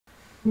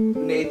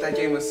Nate, that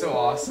game was so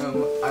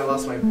awesome. I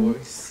lost my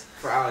voice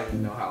for I don't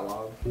even know how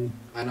long.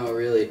 I know,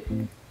 really.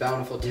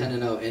 Bountiful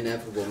 10-0,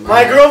 inevitable.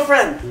 My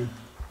girlfriend!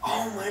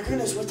 Oh my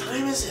goodness, what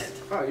time is it?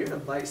 Oh, you're a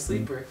light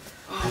sleeper.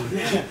 Oh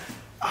yeah.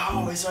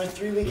 Oh, it's our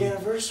 3-week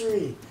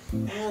anniversary.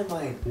 And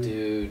my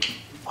dude.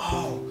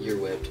 Oh, you're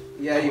whipped.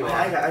 Yeah, you are.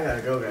 I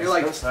gotta go, guys. You're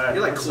like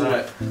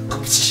Sorry.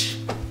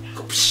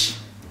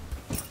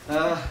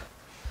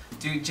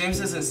 Dude, James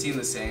hasn't seemed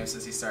the same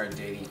since he started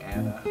dating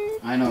Anna.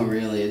 I know,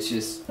 really. It's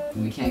just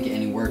we can't get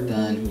any work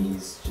done.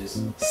 He's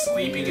just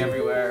sleeping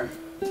everywhere.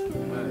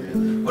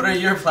 Really. What are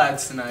your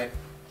plans tonight?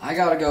 I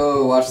gotta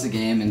go watch the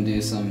game and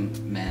do some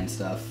man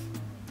stuff.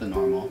 The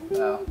normal.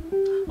 Oh.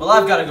 Well,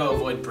 I've gotta go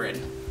avoid Brynn.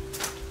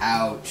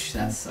 Ouch,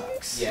 that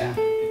sucks. Yeah,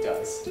 it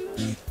does.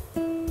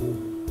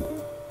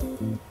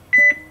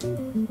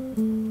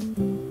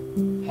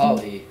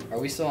 Holly, are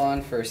we still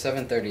on for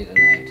 7:30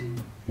 tonight?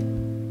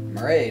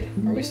 Mairead,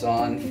 are we still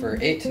on for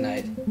 8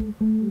 tonight?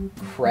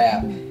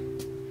 Crap.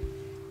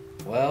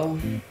 Well,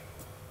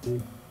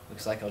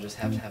 looks like I'll just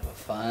have to have a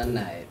fun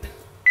night.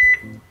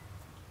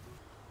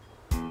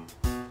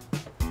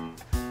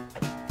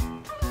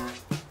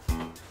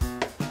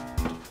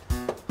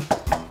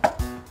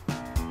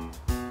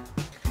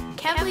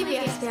 Can't believe you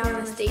guys stay on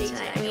this date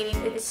tonight. I mean,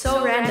 it's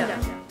so random.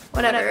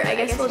 Whatever, I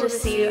guess we'll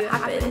just see what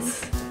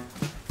happens.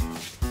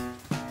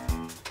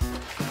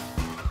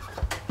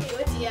 Hey,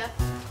 Wuthea.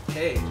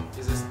 Hey,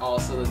 is this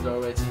also the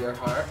doorway to your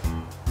heart?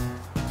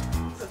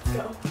 Let's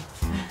go.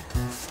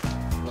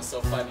 What's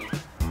so funny?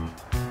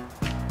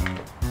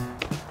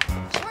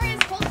 Sure is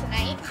cold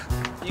tonight.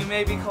 You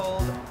may be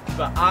cold,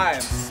 but I'm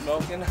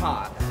smoking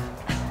hot.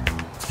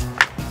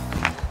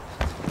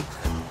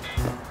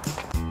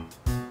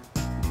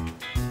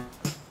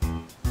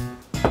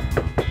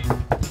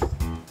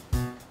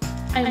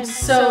 I'm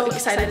so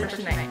excited for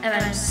tonight, and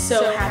I'm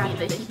so happy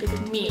that he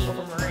picked me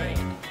over Mairead.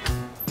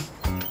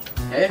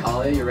 Hey,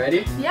 Holly, you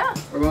ready? Yeah.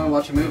 We're going to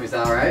watch a movie, is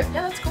that alright?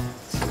 Yeah, that's cool.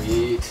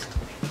 Sweet.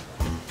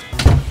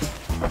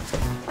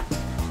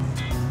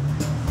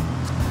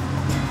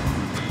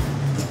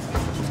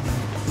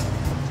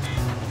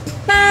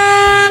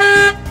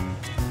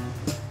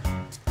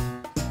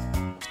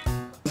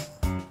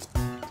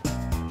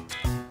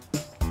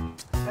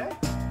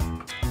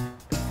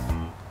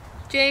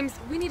 James,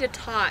 we need to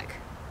talk.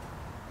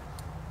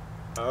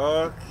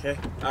 Okay.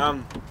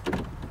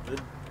 The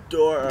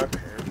door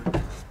open.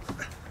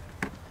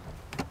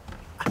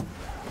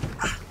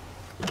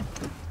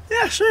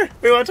 Yeah, sure.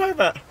 What do you want to talk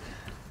about?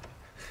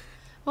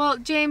 Well,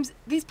 James,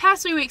 these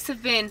past 3 weeks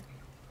have been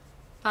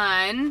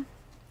fun.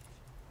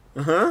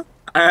 Uh-huh.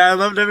 I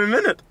loved every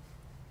minute.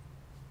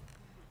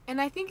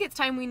 And I think it's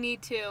time we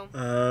need to...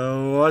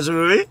 watch a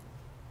movie?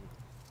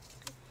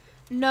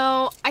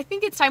 No, I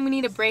think it's time we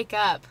need to break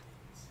up.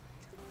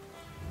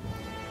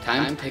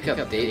 Time to pick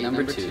up date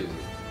number 2.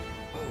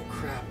 Oh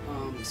crap,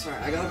 sorry,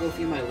 I gotta go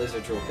feed my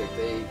lizards real quick.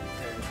 They're in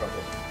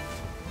trouble.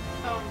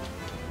 Oh.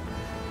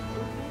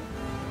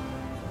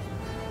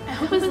 I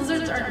hope his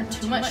lizards aren't in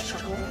too much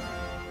trouble.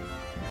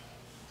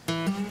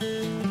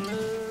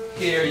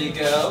 Here you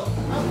go.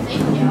 Oh,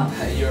 thank you.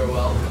 You're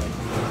welcome.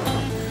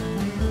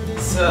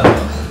 So,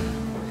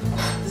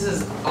 this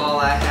is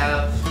all I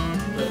have,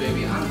 but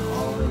baby, I'm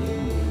all you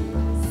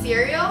need.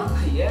 Cereal?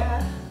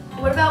 Yeah.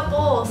 What about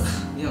bowls?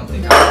 You don't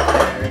think I'm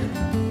prepared?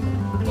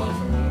 One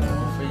for me,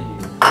 one for you.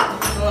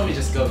 So let me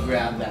just go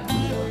grab that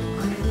real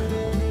quick.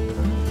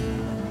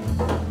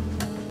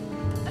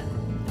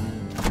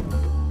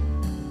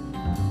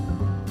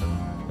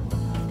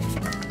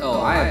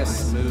 Oh, I am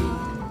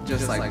smooth,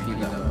 just like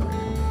peanut butter.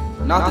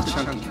 Not the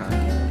chunky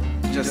kind,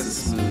 just the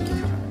smooth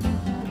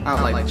kind. I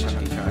don't like the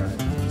chunky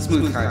kind.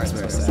 Smooth kind is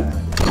where it's at.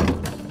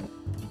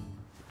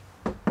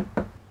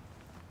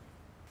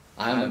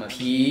 I'm a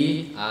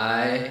P-I-M-P.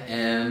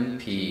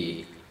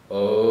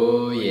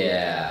 Oh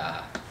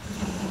yeah.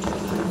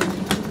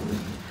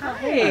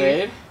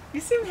 Hi.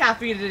 You seem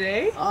happy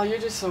today. Oh, you're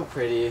just so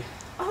pretty.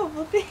 Oh,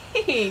 well,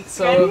 thanks.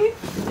 So, Ready?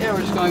 yeah,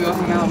 we're just gonna go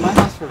hang out at my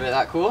house for a bit.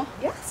 That cool?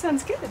 Yeah,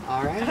 sounds good.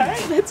 Alright.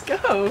 Alright, let's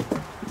go.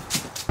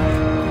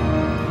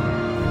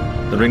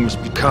 The ring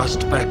must be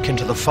cast back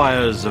into the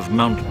fires of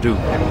Mount Doom.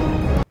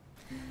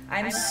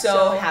 I'm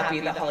so happy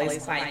that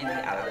Holly's finally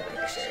out of the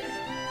picture.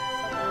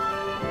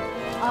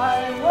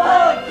 I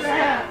love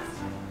dance!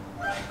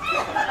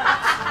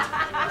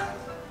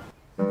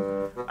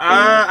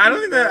 I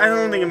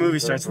don't think a movie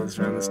starts this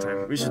round this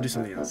time. We should do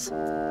something else.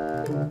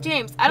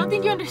 James, I don't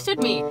think you understood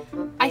me.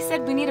 I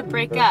said we need to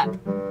break up.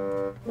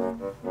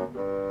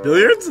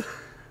 Billiards?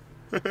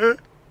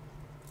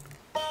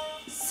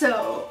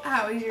 So,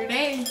 how was your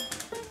day?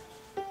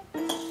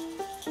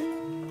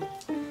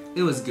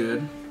 It was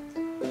good.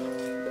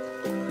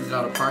 I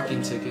got a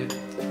parking ticket.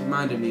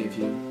 Reminded me of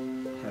you.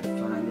 Had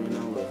fun written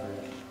all over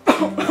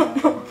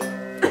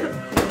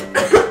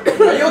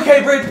it. Are you okay,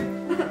 Brynn?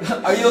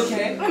 Are you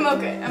okay? I'm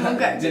okay, I'm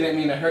okay. Didn't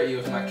mean to hurt you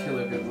with my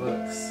killer good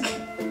looks.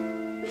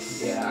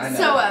 Yeah, I know.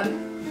 So,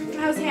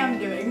 how's Ham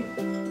doing?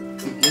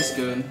 It's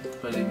good,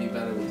 but it'd be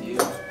better with you.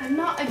 I'm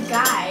not a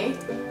guy.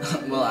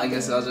 Well, I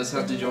guess I'll just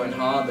have to join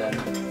HAW then.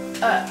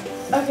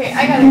 Okay,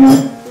 I gotta go.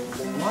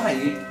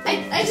 Why?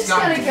 I just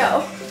gotta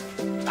go.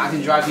 I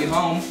can drive you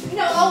home.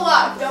 No, I'll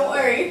walk, don't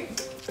worry.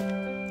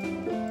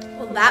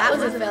 Well, that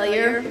was a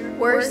failure.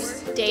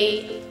 Worst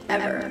date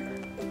ever.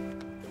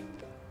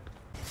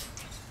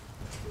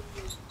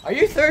 Are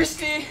you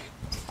thirsty?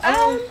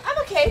 I'm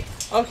okay.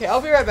 Okay,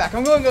 I'll be right back.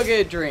 I'm going to go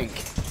get a drink.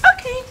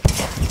 Okay.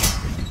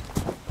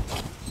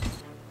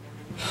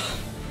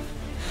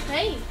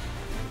 Hey,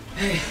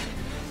 Hey.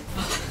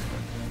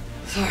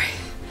 Sorry.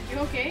 you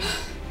okay?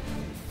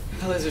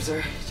 The lizards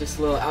are just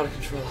a little out of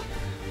control.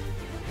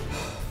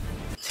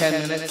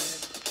 10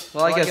 minutes?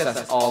 Well, I guess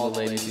that's all the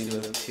ladies need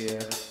with Tia.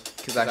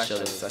 Because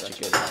actually it's such a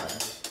good time.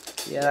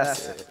 Yeah,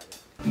 that's it.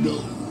 No.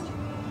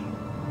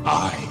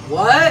 I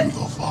What? am the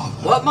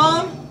father. What,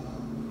 Mom?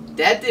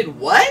 Dad did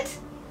what?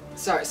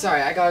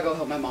 Sorry, I gotta go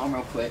help my mom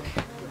real quick.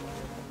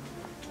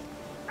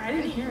 I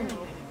didn't hear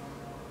anything.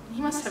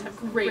 He must have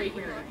great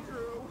hearing.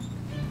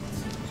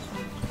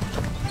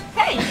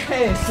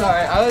 Hey,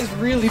 sorry, I was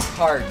really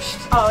parched.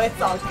 Oh, it's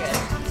all good.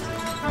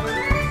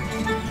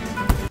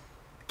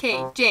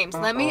 Okay, James,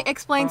 let me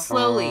explain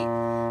slowly.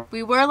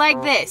 We were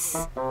like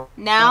this.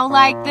 Now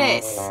like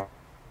this.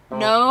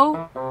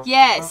 No,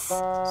 yes.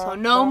 So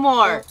no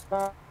more.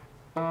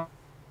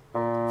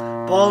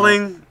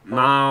 Bowling?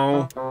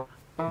 No.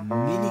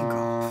 Mini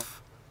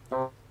golf.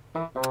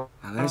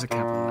 Now there's a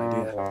capital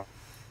idea.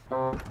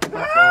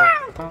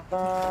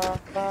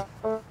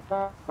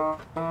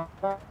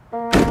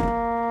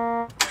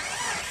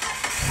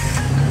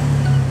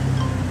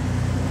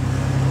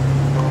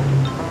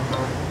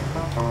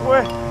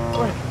 Wait.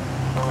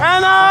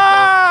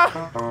 Anna!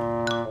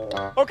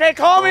 Okay,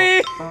 call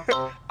me!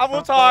 I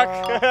will talk.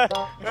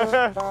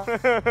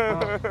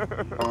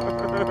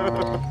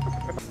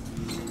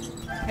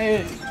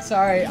 Hey,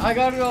 sorry, I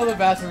gotta go to the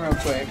bathroom real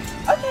quick.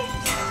 Okay.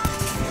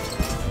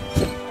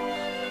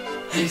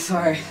 Hey,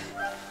 sorry.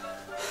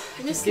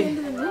 I missed the end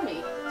of the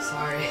movie.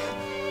 Sorry.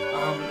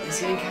 It's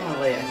getting kind of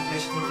late. I think I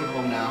should take you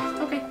home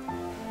now. Okay.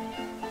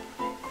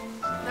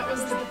 That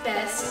was the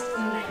best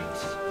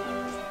night.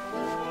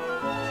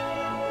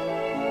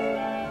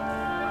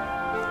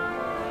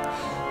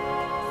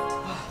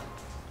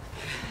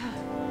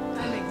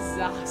 I'm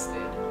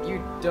exhausted.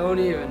 You don't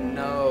even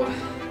know.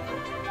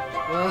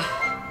 Well,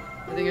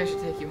 I think I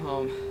should take you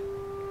home.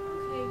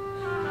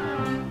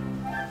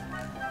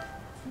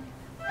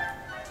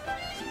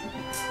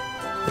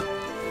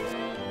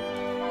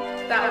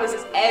 That was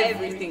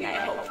everything I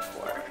hoped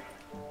for.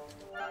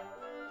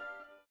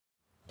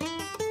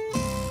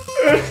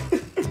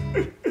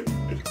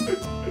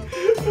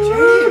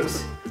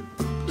 James!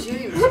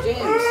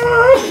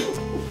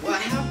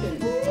 What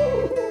happened?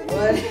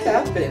 What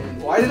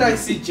happened? Why did I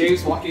see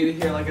James walking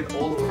in here like an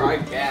old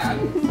crying man?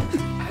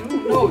 I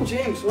don't know,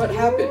 James, what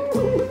happened?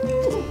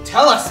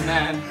 Tell us,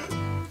 man!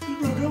 You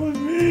broke up with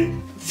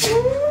me.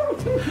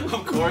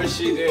 Of course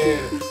she did.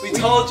 We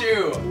told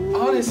you.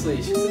 Honestly,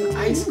 she's an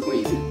ice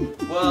queen.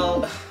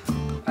 Well,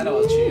 I know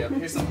I'll cheer you up.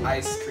 Here's some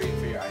ice cream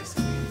for your ice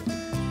cream.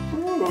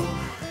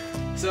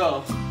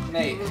 So,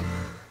 Nate,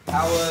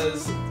 how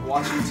was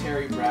watching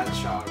Terry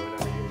Bradshaw or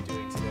whatever you were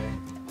doing today?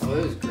 Oh,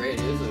 it was great.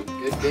 It was a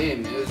good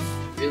game. It was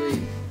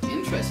really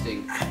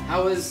interesting.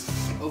 How was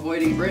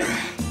avoiding Brynn?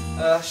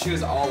 She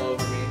was all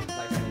over me,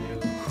 like I knew.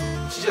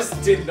 She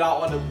just did not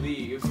want to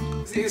leave.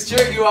 See, he's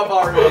cheering you up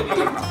already.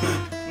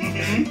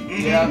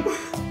 Yeah.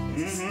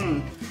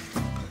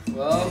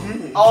 Well,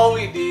 all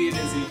we need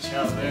is each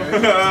other.